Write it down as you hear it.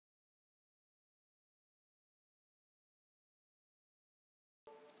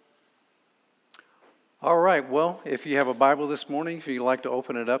All right, well, if you have a Bible this morning, if you'd like to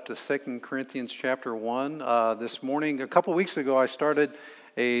open it up to 2 Corinthians chapter 1. This morning, a couple weeks ago, I started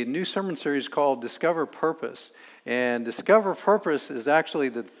a new sermon series called Discover Purpose. And Discover Purpose is actually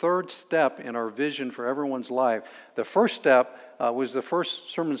the third step in our vision for everyone's life. The first step was the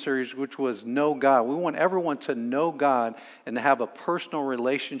first sermon series, which was Know God. We want everyone to know God and to have a personal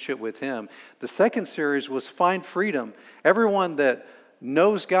relationship with Him. The second series was Find Freedom. Everyone that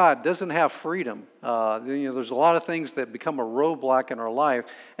knows God doesn't have freedom. There's a lot of things that become a roadblock in our life.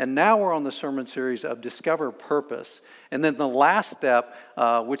 And now we're on the sermon series of Discover Purpose. And then the last step,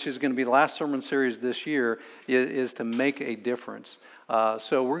 which is going to be the last sermon series this year, is to make a difference.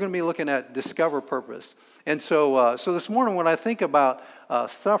 So we're going to be looking at Discover Purpose. And so this morning when I think about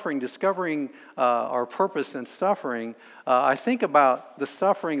suffering, discovering our purpose in suffering, I think about the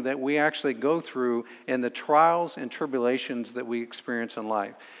suffering that we actually go through and the trials and tribulations that we experience in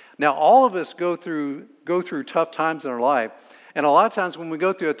life. Now, all of us go through tough times in our life. And a lot of times when we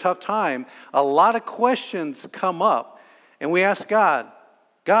go through a tough time, a lot of questions come up. And we ask God,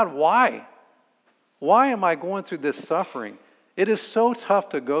 why? Why am I going through this suffering? It is so tough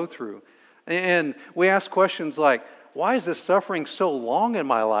to go through. And we ask questions like, why is this suffering so long in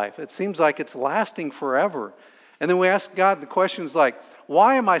my life? It seems like it's lasting forever. And then we ask God the questions like,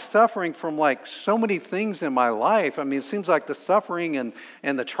 why am I suffering from so many things in my life? I mean, it seems like the suffering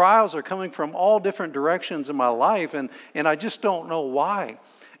and the trials are coming from all different directions in my life, and I just don't know why.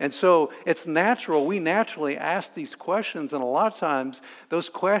 And so it's natural, we naturally ask these questions, and a lot of times those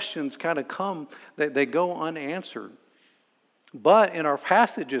questions kind of they go unanswered. But in our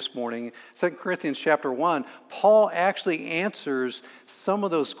passage this morning, 2 Corinthians chapter 1, Paul actually answers some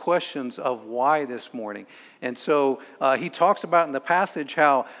of those questions of why this morning. And so he talks about in the passage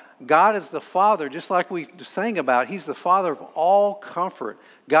how God is the Father, just like we sang about, He's the Father of all comfort.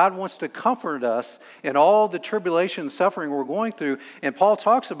 God wants to comfort us in all the tribulation and suffering we're going through. And Paul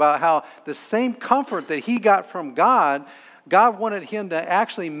talks about how the same comfort that he got from God wanted him to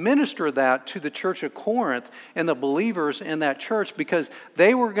actually minister that to the church of Corinth and the believers in that church because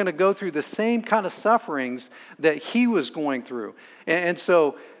they were going to go through the same kind of sufferings that he was going through. And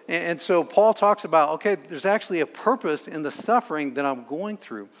so Paul talks about, okay, there's actually a purpose in the suffering that I'm going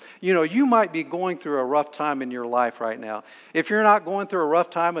through. You might be going through a rough time in your life right now. If you're not going through a rough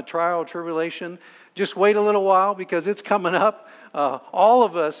time, a trial or tribulation, just wait a little while because it's coming up. All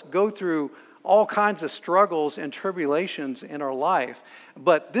of us go through all kinds of struggles and tribulations in our life.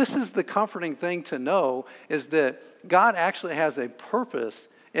 But this is the comforting thing to know is that God actually has a purpose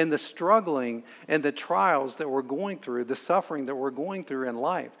in the struggling and the trials that we're going through, the suffering that we're going through in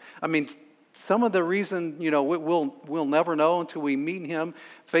life. I mean, some of the reason, we'll never know until we meet Him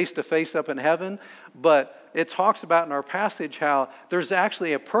face to face up in heaven. But it talks about in our passage how there's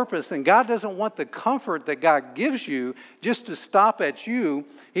actually a purpose, and God doesn't want the comfort that God gives you just to stop at you.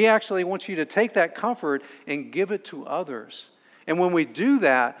 He actually wants you to take that comfort and give it to others. And when we do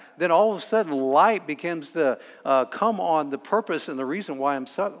that, then all of a sudden light begins to come on the purpose and the reason why I'm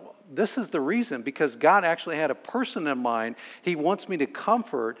suffering. This is the reason, because God actually had a person in mind. He wants me to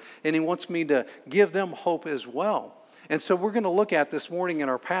comfort, and He wants me to give them hope as well. And so we're going to look at this morning in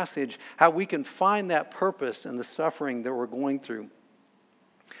our passage how we can find that purpose in the suffering that we're going through.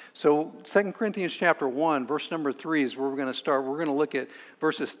 So 2 Corinthians chapter 1, verse number 3 is where we're going to start. We're going to look at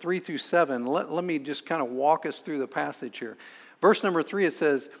verses 3 through 7. Let me just kind of walk us through the passage here. Verse number 3, it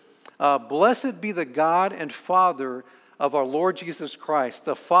says, Blessed be the God and Father of our Lord Jesus Christ,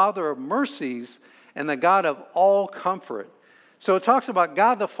 the Father of mercies and the God of all comfort. So it talks about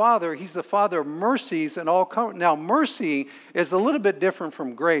God the Father. He's the Father of mercies and all comfort. Now, mercy is a little bit different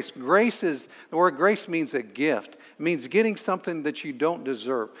from grace. The word grace means a gift. It means getting something that you don't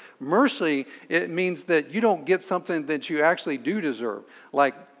deserve. Mercy, it means that you don't get something that you actually do deserve.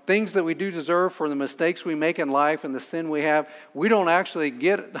 Like things that we do deserve for the mistakes we make in life and the sin we have, we don't actually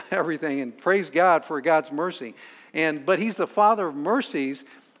get everything. And praise God for God's mercy. But He's the Father of mercies,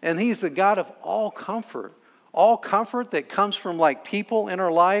 and He's the God of all comfort. All comfort that comes from people in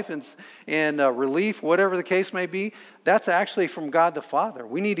our life and relief, whatever the case may be, that's actually from God the Father.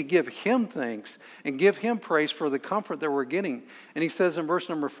 We need to give Him thanks and give Him praise for the comfort that we're getting. And He says in verse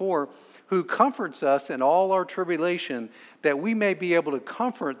number 4, who comforts us in all our tribulation, that we may be able to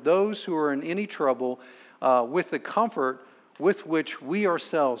comfort those who are in any trouble with the comfort with which we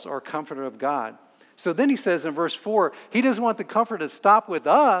ourselves are comforted of God. So then he says in verse 4, He doesn't want the comfort to stop with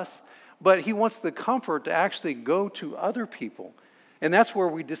us, but He wants the comfort to actually go to other people. And that's where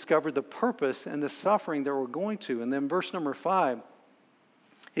we discover the purpose and the suffering that we're going to. And then verse number 5,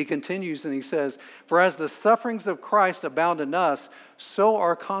 He continues and he says, "For as the sufferings of Christ abound in us, so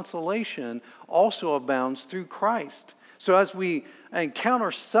our consolation also abounds through Christ." So as we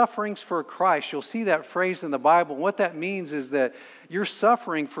encounter sufferings for Christ, you'll see that phrase in the Bible. What that means is that you're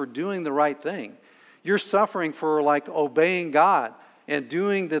suffering for doing the right thing. You're suffering for like obeying God and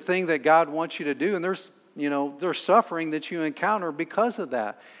doing the thing that God wants you to do. And there's suffering that you encounter because of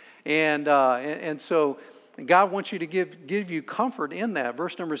that. And so God wants you to give you comfort in that.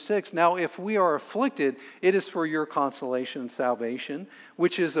 Verse number 6, "Now if we are afflicted, it is for your consolation and salvation,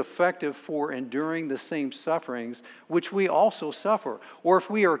 which is effective for enduring the same sufferings which we also suffer. Or if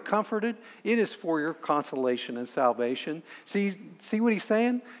we are comforted, it is for your consolation and salvation." See what he's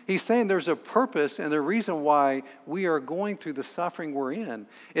saying? He's saying there's a purpose and a reason why we are going through the suffering we're in.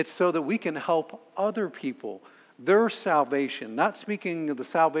 It's so that we can help other people, their salvation, not speaking of the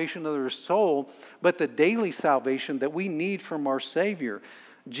salvation of their soul, but the daily salvation that we need from our Savior.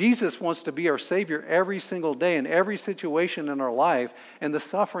 Jesus wants to be our Savior every single day in every situation in our life and the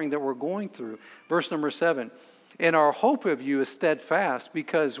suffering that we're going through. Verse number 7, "And our hope of you is steadfast,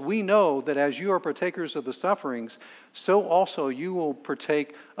 because we know that as you are partakers of the sufferings, so also you will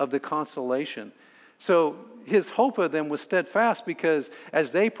partake of the consolation." So his hope of them was steadfast because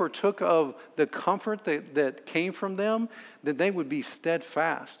as they partook of the comfort that came from them, then they would be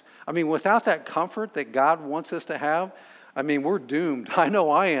steadfast. I mean, without that comfort that God wants us to have, I mean, we're doomed. I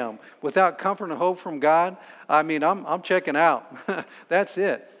know I am. Without comfort and hope from God, I mean, I'm checking out. That's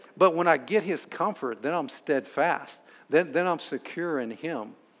it. But when I get his comfort, then I'm steadfast. Then I'm secure in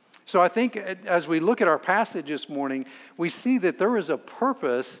him. So I think as we look at our passage this morning, we see that there is a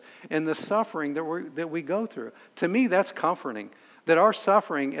purpose in the suffering that we go through. To me, that's comforting, that our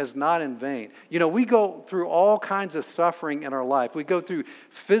suffering is not in vain. You know, we go through all kinds of suffering in our life. We go through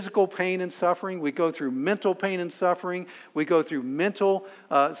physical pain and suffering. We go through mental pain and suffering. We go through mental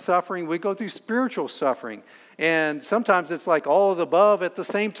suffering. We go through spiritual suffering. And sometimes it's like all of the above at the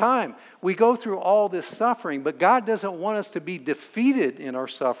same time. We go through all this suffering, but God doesn't want us to be defeated in our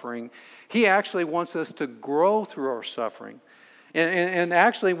suffering. He actually wants us to grow through our suffering. And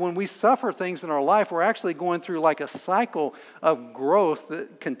actually, when we suffer things in our life, we're actually going through like a cycle of growth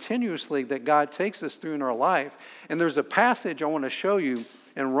that continuously that God takes us through in our life. And there's a passage I want to show you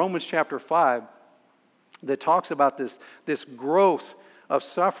in Romans chapter 5 that talks about this growth of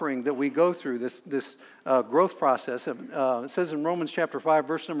suffering that we go through, this growth process. It says in Romans chapter 5,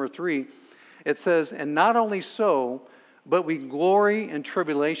 verse number 3, it says, "And not only so, but we glory in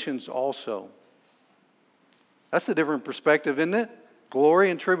tribulations also." That's a different perspective, isn't it?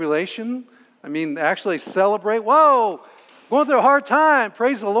 Glory and tribulation. I mean, actually celebrate. Whoa, going through a hard time.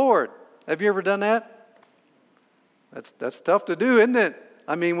 Praise the Lord. Have you ever done that? That's tough to do, isn't it?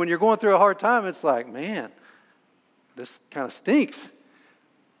 I mean, when you're going through a hard time, it's like, man, this kind of stinks.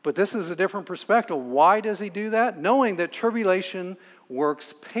 But this is a different perspective. Why does he do that? Knowing that tribulation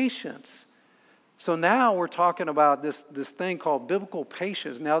works patience. So now we're talking about this thing called biblical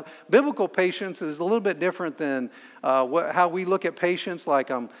patience. Now, biblical patience is a little bit different than how we look at patience.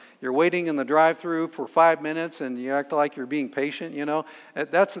 Like you're waiting in the drive-thru for 5 minutes and you act like you're being patient, you know.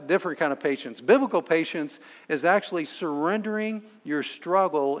 That's a different kind of patience. Biblical patience is actually surrendering your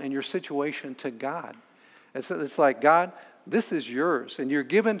struggle and your situation to God. It's like, God, this is yours, and you're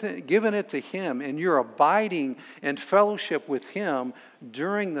giving it to him, and you're abiding in fellowship with him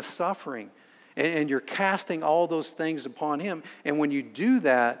during the suffering. And you're casting all those things upon him. And when you do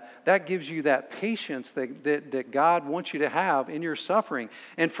that, that gives you that patience that God wants you to have in your suffering.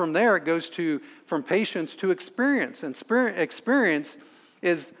 And from there, it goes from patience to experience. And experience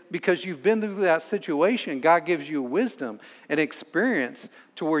is because you've been through that situation, God gives you wisdom and experience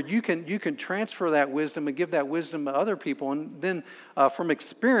to where you can transfer that wisdom and give that wisdom to other people. And then from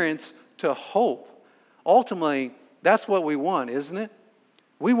experience to hope. Ultimately, that's what we want, isn't it?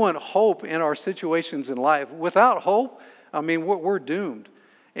 We want hope in our situations in life. Without hope, I mean, we're doomed.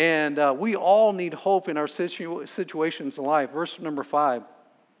 And we all need hope in our situations in life. Verse number 5.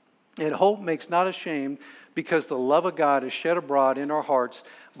 "And hope makes not ashamed, because the love of God is shed abroad in our hearts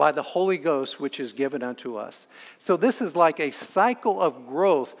by the Holy Ghost, which is given unto us." So this is like a cycle of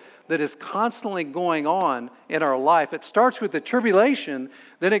growth that is constantly going on in our life. It starts with the tribulation,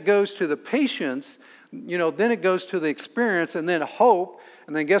 then it goes to the patience, then it goes to the experience, and then hope.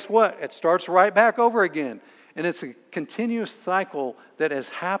 And then guess what? It starts right back over again. And it's a continuous cycle that is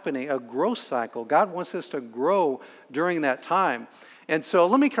happening, a growth cycle. God wants us to grow during that time. And so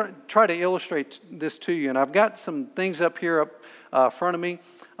let me try to illustrate this to you. And I've got some things up here up front of me.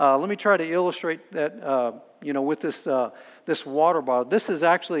 Let me try to illustrate that, with this water bottle. This is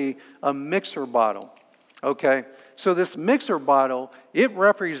actually a mixer bottle. Okay, so this mixer bottle, it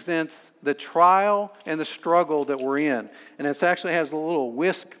represents the trial and the struggle that we're in. And it actually has a little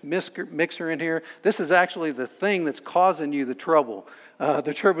whisk mixer in here. This is actually the thing that's causing you the trouble,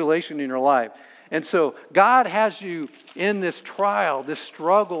 the tribulation in your life. And so God has you in this trial, this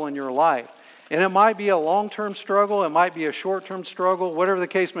struggle in your life. And it might be a long-term struggle, it might be a short-term struggle, whatever the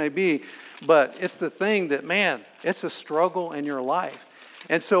case may be. But it's the thing that, man, it's a struggle in your life.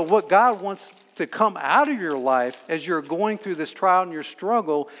 And so what God wants to come out of your life as you're going through this trial and your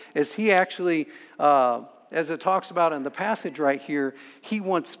struggle is He actually, as it talks about in the passage right here, He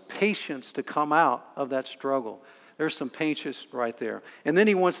wants patience to come out of that struggle. There's some patience right there. And then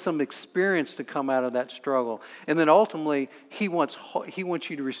He wants some experience to come out of that struggle. And then ultimately, He wants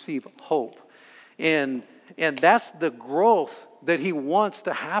you to receive hope. And that's the growth that He wants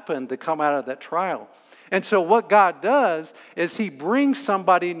to happen to come out of that trial. And so what God does is He brings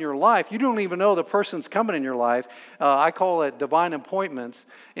somebody in your life. You don't even know the person's coming in your life. I call it divine appointments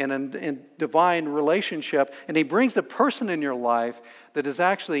and divine relationship. And He brings a person in your life that is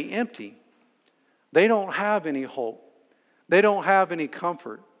actually empty. They don't have any hope. They don't have any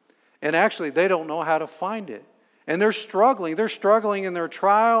comfort. And actually, they don't know how to find it. And they're struggling. They're struggling in their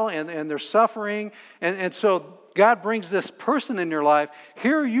trial and they're suffering. And so God brings this person in your life.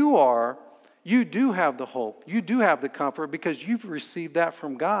 Here you are. You do have the hope. You do have the comfort because you've received that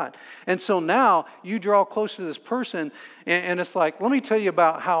from God. And so now you draw close to this person and it's like, let me tell you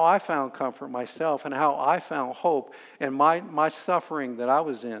about how I found comfort myself and how I found hope in my suffering that I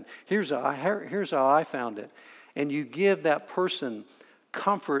was in. Here's how I found it. And you give that person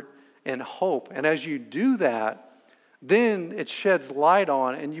comfort and hope. And as you do that, then it sheds light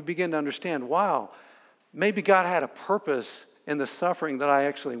on and you begin to understand, wow, maybe God had a purpose in the suffering that I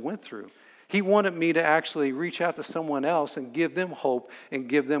actually went through. He wanted me to actually reach out to someone else and give them hope and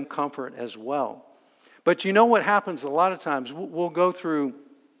give them comfort as well. But you know what happens a lot of times? We'll go through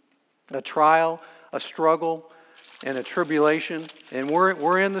a trial, a struggle, and a tribulation. And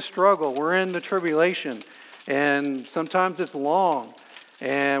we're in the struggle. We're in the tribulation. And sometimes it's long.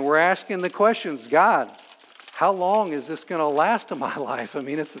 And we're asking the questions, God, how long is this going to last in my life? I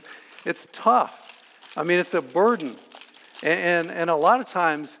mean, it's tough. I mean, it's a burden. And a lot of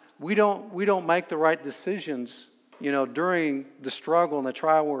times, we don't make the right decisions, during the struggle and the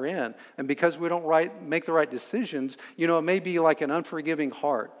trial we're in. And because we don't make the right decisions, it may be like an unforgiving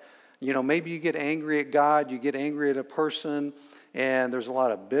heart. Maybe you get angry at God, you get angry at a person, and there's a lot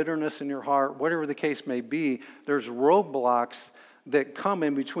of bitterness in your heart. Whatever the case may be, there's roadblocks that come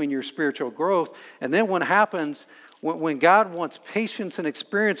in between your spiritual growth. And then what happens, when God wants patience and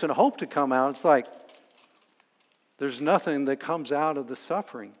experience and hope to come out, it's like there's nothing that comes out of the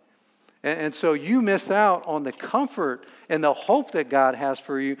suffering. And so you miss out on the comfort and the hope that God has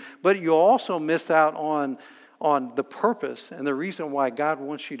for you, but you also miss out on the purpose and the reason why God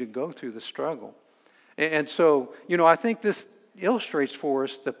wants you to go through the struggle. And so, I think this illustrates for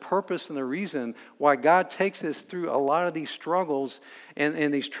us the purpose and the reason why God takes us through a lot of these struggles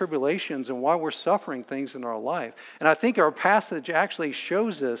and these tribulations and why we're suffering things in our life. And I think our passage actually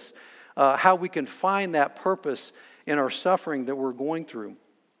shows us how we can find that purpose in our suffering that we're going through.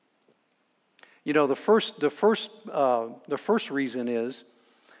 The first reason is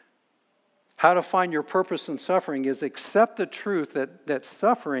how to find your purpose in suffering is accept the truth that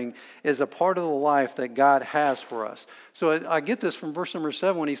suffering is a part of the life that God has for us. So I get this from verse number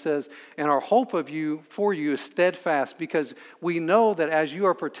 7 when he says, and our hope for you is steadfast because we know that as you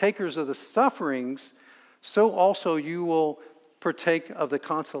are partakers of the sufferings, so also you will partake of the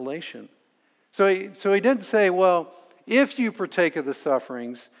consolation. So he didn't say, well, if you partake of the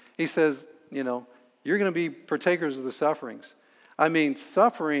sufferings, he says, you're going to be partakers of the sufferings. I mean,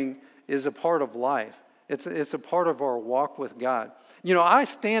 suffering is a part of life. It's a part of our walk with God. I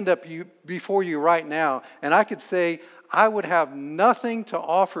stand up before you right now, and I could say I would have nothing to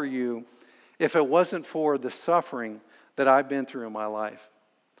offer you if it wasn't for the suffering that I've been through in my life.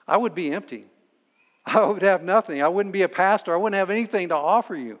 I would be empty. I would have nothing. I wouldn't be a pastor. I wouldn't have anything to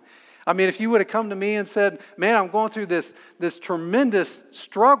offer you. I mean, if you would have come to me and said, man, I'm going through this tremendous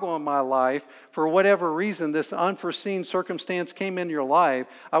struggle in my life for whatever reason, this unforeseen circumstance came in your life,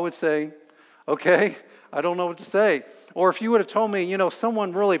 I would say, okay, I don't know what to say. Or if you would have told me,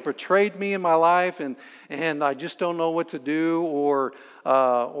 someone really betrayed me in my life and I just don't know what to do, or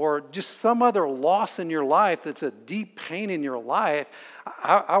just some other loss in your life that's a deep pain in your life,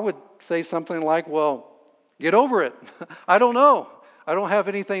 I would say something like, well, get over it. I don't know. I don't have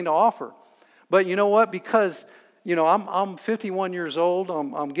anything to offer. But you know what? Because, I'm 51 years old.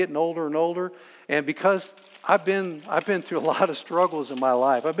 I'm getting older and older. And because I've been through a lot of struggles in my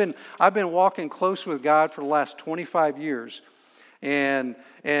life. I've been walking close with God for the last 25 years. And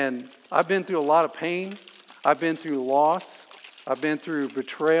I've been through a lot of pain. I've been through loss. I've been through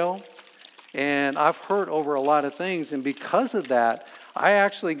betrayal. And I've hurt over a lot of things. And because of that, I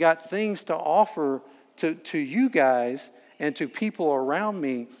actually got things to offer to you guys and to people around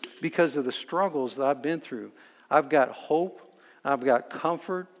me because of the struggles that I've been through. I've got hope. I've got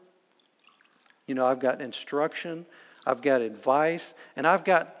comfort. I've got instruction. I've got advice. And I've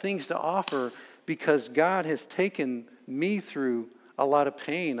got things to offer because God has taken me through a lot of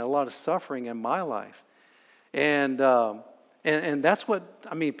pain, a lot of suffering in my life. And that's what,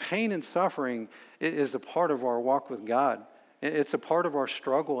 pain and suffering is a part of our walk with God. It's a part of our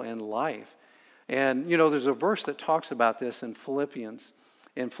struggle in life. And, there's a verse that talks about this in Philippians.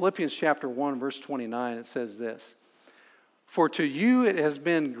 In Philippians chapter 1, verse 29, it says this: "For to you it has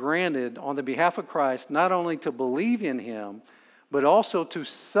been granted on the behalf of Christ not only to believe in him, but also to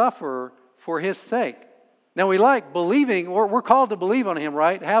suffer for his sake." Now we like believing, we're called to believe on him,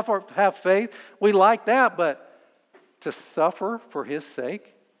 right? Have faith. We like that, but to suffer for his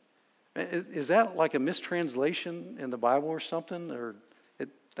sake? Is that like a mistranslation in the Bible or something? Or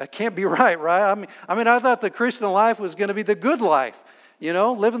that can't be right? I thought the Christian life was going to be the good life,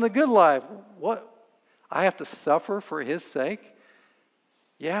 living the good life. What? I have to suffer for his sake?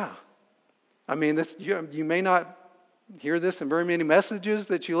 Yeah. You may not hear this in very many messages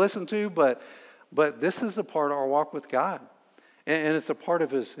that you listen to, but this is a part of our walk with God. And it's a part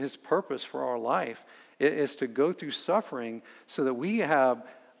of his purpose for our life. It is to go through suffering so that we have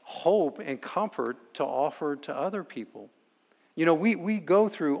hope and comfort to offer to other people. We go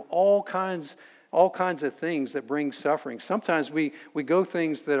through all kinds of things that bring suffering. Sometimes we go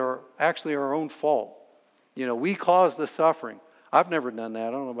things that are actually our own fault. We cause the suffering. I've never done that.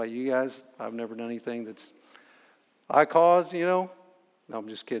 I don't know about you guys. I've never done anything that's I cause, No, I'm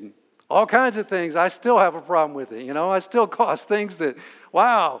just kidding. All kinds of things. I still have a problem with it. I still cause things that,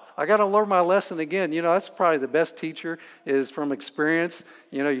 wow, I got to learn my lesson again. That's probably the best teacher is from experience.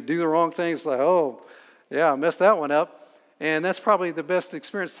 You do the wrong things like, oh, yeah, I messed that one up. And that's probably the best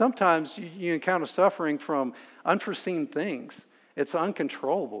experience. Sometimes you encounter suffering from unforeseen things. It's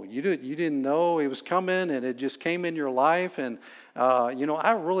uncontrollable. You didn't know it was coming, and it just came in your life. And,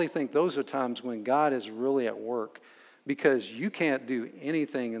 I really think those are times when God is really at work because you can't do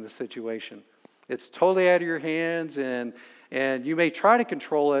anything in the situation. It's totally out of your hands, and you may try to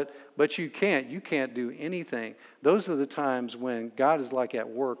control it, but you can't. You can't do anything. Those are the times when God is like at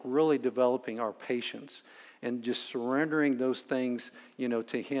work, really developing our patience and just surrendering those things,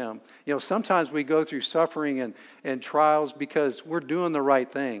 to him. Sometimes we go through suffering and trials because we're doing the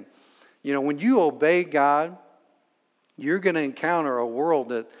right thing. When you obey God, you're going to encounter a world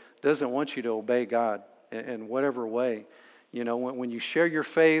that doesn't want you to obey God in whatever way. When you share your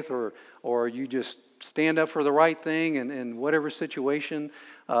faith or you just stand up for the right thing in whatever situation,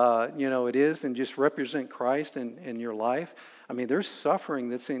 it is, and just represent Christ in your life. There's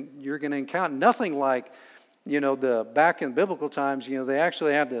suffering you're going to encounter. Nothing like, the back in biblical times, they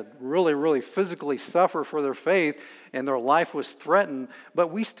actually had to really, really physically suffer for their faith and their life was threatened.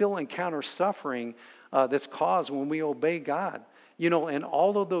 But we still encounter suffering that's caused when we obey God. And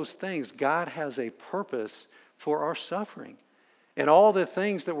all of those things, God has a purpose for our suffering and all the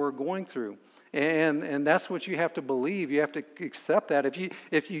things that we're going through. And that's what you have to believe. You have to accept that.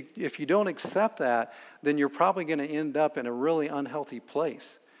 If you don't accept that, then you're probably going to end up in a really unhealthy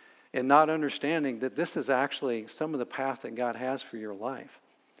place and not understanding that this is actually some of the path that God has for your life.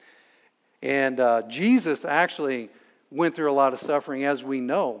 And Jesus actually went through a lot of suffering, as we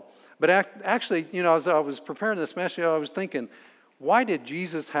know. But actually, as I was preparing this message, I was thinking, why did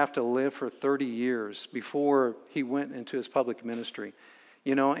Jesus have to live for 30 years before he went into his public ministry?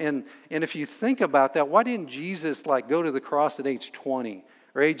 And if you think about that, why didn't Jesus go to the cross at age 20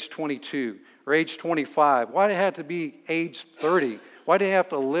 or age 22 or age 25? Why did it have to be age 30? Why did he have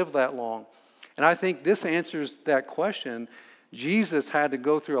to live that long? And I think this answers that question. Jesus had to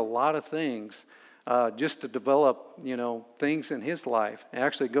go through a lot of things just to develop, things in his life and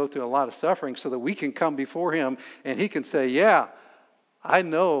actually go through a lot of suffering so that we can come before him and he can say, yeah, I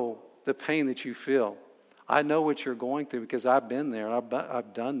know the pain that you feel. I know what you're going through because I've been there and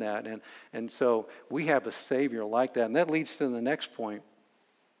I've done that. And so we have a Savior like that. And that leads to the next point,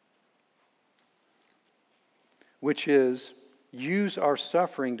 which is use our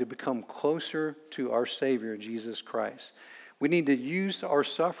suffering to become closer to our Savior, Jesus Christ. We need to use our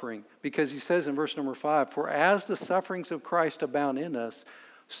suffering because he says in verse number 5, "For as the sufferings of Christ abound in us,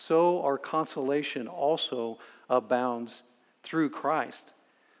 so our consolation also abounds through Christ."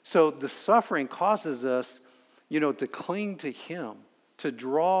 So the suffering causes us to cling to Him, to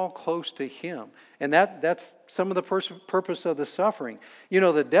draw close to Him. And that's some of the purpose of the suffering.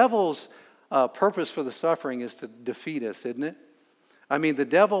 The devil's purpose for the suffering is to defeat us, isn't it? I mean, the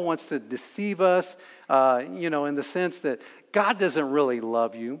devil wants to deceive us, in the sense that God doesn't really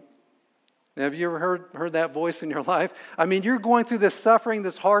love you. Have you ever heard that voice in your life? I mean, you're going through this suffering,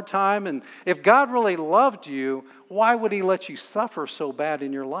 this hard time, and if God really loved you, why would He let you suffer so bad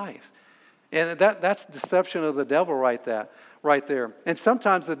in your life? And that's deception of the devil right there. And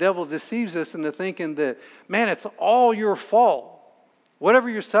sometimes the devil deceives us into thinking that, man, it's all your fault. Whatever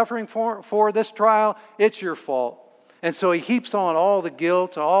you're suffering for this trial, it's your fault. And so he heaps on all the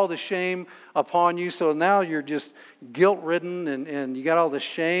guilt, all the shame upon you. So now you're just guilt-ridden and you got all the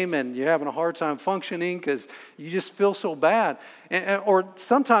shame and you're having a hard time functioning because you just feel so bad. Or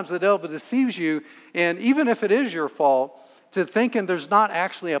sometimes the devil deceives you, and even if it is your fault, to thinking there's not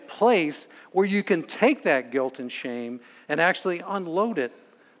actually a place where you can take that guilt and shame and actually unload it.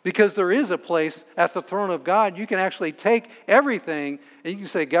 Because there is a place at the throne of God. You can actually take everything and you can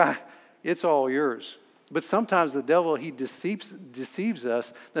say, God, it's all yours. But sometimes the devil, he deceives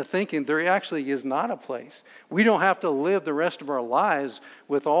us into thinking there actually is not a place. We don't have to live the rest of our lives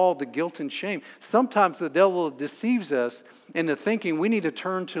with all the guilt and shame. Sometimes the devil deceives us into thinking we need to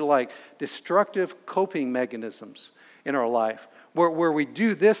turn to like destructive coping mechanisms in our life. Where we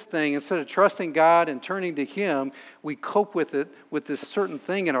do this thing, instead of trusting God and turning to Him, we cope with it with this certain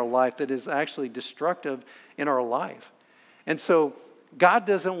thing in our life that is actually destructive in our life. And so God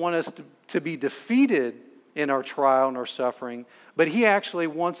doesn't want us to be defeated in our trial and our suffering, but He actually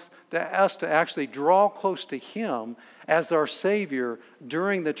wants us to actually draw close to Him as our Savior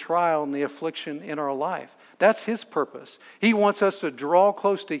during the trial and the affliction in our life. That's His purpose. He wants us to draw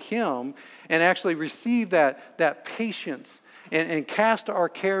close to Him and actually receive that patience and cast our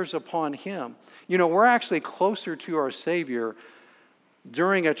cares upon Him. We're actually closer to our Savior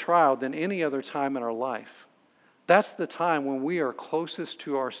during a trial than any other time in our life. That's the time when we are closest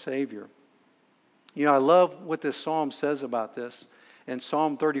to our Savior. I love what this psalm says about this. In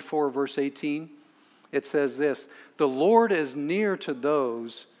Psalm 34, verse 18, it says this: "The Lord is near to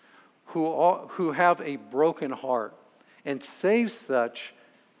those who have a broken heart, and saves such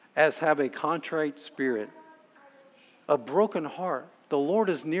as have a contrite spirit." A broken heart. The Lord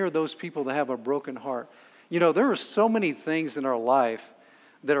is near those people that have a broken heart. There are so many things in our life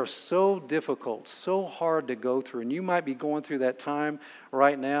that are so difficult, so hard to go through. And you might be going through that time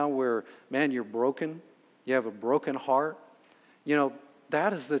right now where, man, you're broken. You have a broken heart.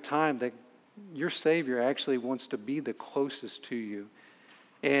 That is the time that your Savior actually wants to be the closest to you.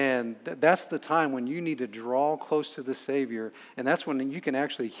 And that's the time when you need to draw close to the Savior. And that's when you can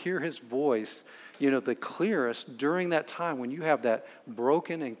actually hear His voice, the clearest during that time when you have that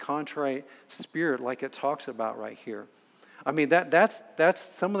broken and contrite spirit like it talks about right here. I mean, that's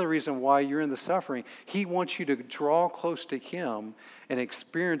some of the reason why you're in the suffering. He wants you to draw close to Him and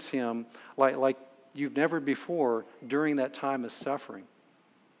experience Him like you've never before during that time of suffering.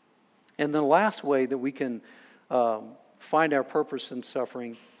 And the last way that we can find our purpose in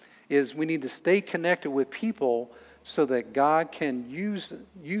suffering is we need to stay connected with people so that God can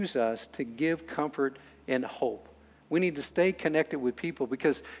use us to give comfort and hope. We need to stay connected with people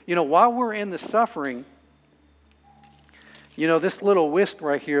because, while we're in the suffering, this little whisk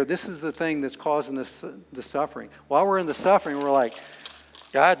right here, this is the thing that's causing us the suffering. While we're in the suffering, we're like,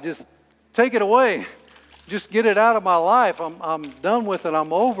 God, just take it away. Just get it out of my life. I'm done with it.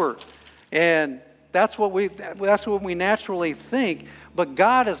 I'm over. And that's what we naturally think. But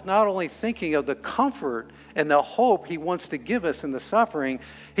God is not only thinking of the comfort and the hope He wants to give us in the suffering,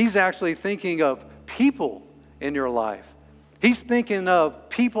 He's actually thinking of people in your life. He's thinking of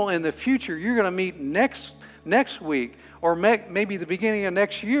people in the future you're going to meet next week, or maybe the beginning of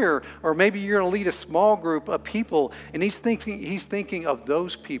next year, or maybe you're going to lead a small group of people, and He's thinking of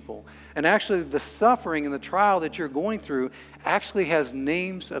those people. And actually the suffering and the trial that you're going through actually has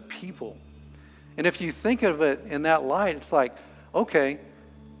names of people. And if you think of it in that light, it's like, okay,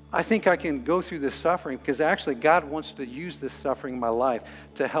 I think I can go through this suffering because actually God wants to use this suffering in my life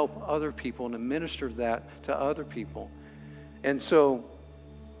to help other people and to minister that to other people. And so,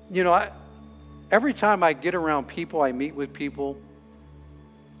 every time I get around people, I meet with people,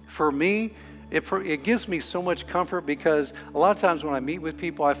 for me, it gives me so much comfort because a lot of times when I meet with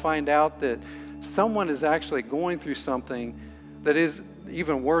people, I find out that someone is actually going through something that is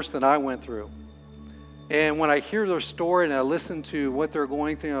even worse than I went through. And when I hear their story and I listen to what they're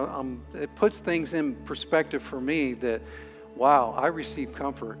going through, it puts things in perspective for me that, wow, I receive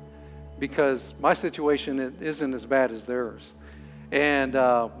comfort because my situation isn't as bad as theirs. And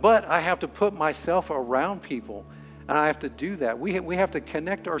but I have to put myself around people, and I have to do that. We have to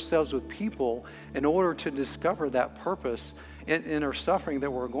connect ourselves with people in order to discover that purpose in our suffering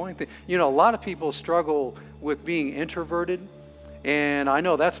that we're going through. You know, a lot of people struggle with being introverted, and I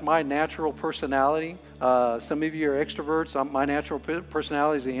know that's my natural personality. Some of you are extroverts. My natural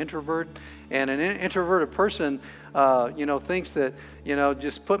personality is the introvert, and an introverted person, thinks that,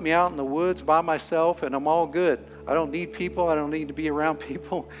 just put me out in the woods by myself, and I'm all good. I don't need people. I don't need to be around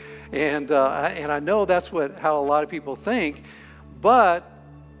people, and I know that's how a lot of people think, but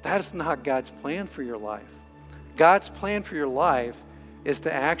that's not God's plan for your life. God's plan for your life is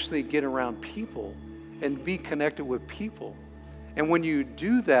to actually get around people and be connected with people. And when you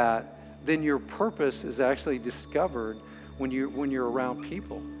do that, then your purpose is actually discovered when you're around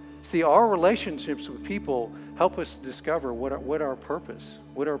people. See, our relationships with people help us discover what our purpose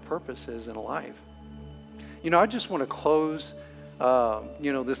is in life. I just want to close,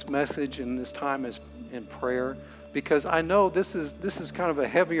 this message and this time in prayer, because I know this is kind of a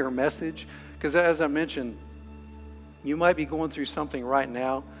heavier message. Because as I mentioned, you might be going through something right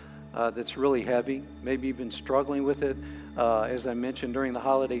now that's really heavy. Maybe you've been struggling with it. As I mentioned, during the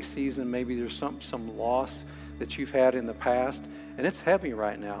holiday season, maybe there's some loss that you've had in the past, and it's heavy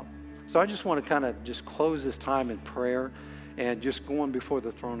right now. So I just want to kind of just close this time in prayer and just going before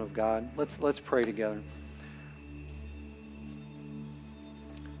the throne of God. Let's pray together.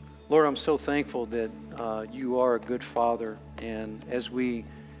 Lord, I'm so thankful that you are a good Father, and as we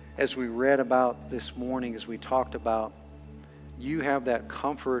read about this morning, as we talked about, you have that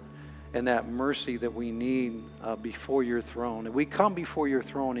comfort and that mercy that we need before your throne. And we come before your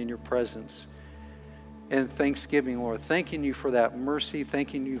throne in your presence in thanksgiving, Lord, thanking you for that mercy,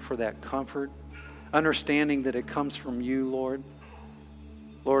 thanking you for that comfort, understanding that it comes from you, Lord.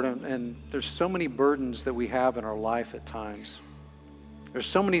 Lord, and there's so many burdens that we have in our life at times. There's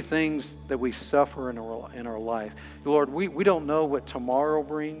so many things that we suffer in our life. Lord, we don't know what tomorrow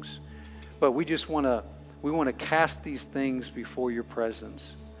brings, but we want to cast these things before your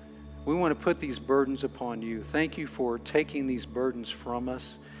presence. We want to put these burdens upon you. Thank you for taking these burdens from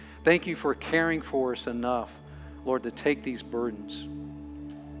us. Thank you for caring for us enough, Lord, to take these burdens.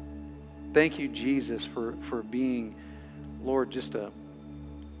 Thank you, Jesus, for being, Lord, just an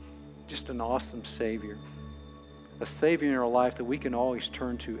awesome Savior. A Savior in our life that we can always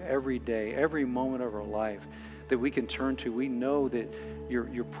turn to every day, every moment of our life, that we can turn to. We know that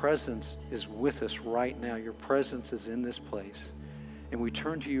your presence is with us right now. Your presence is in this place. And we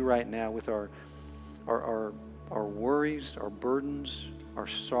turn to you right now with our worries, our burdens, our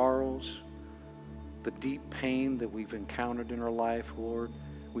sorrows, the deep pain that we've encountered in our life, Lord.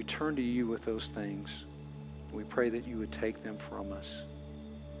 We turn to you with those things. We pray that you would take them from us.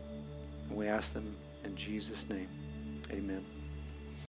 And we ask them in Jesus' name. Amen.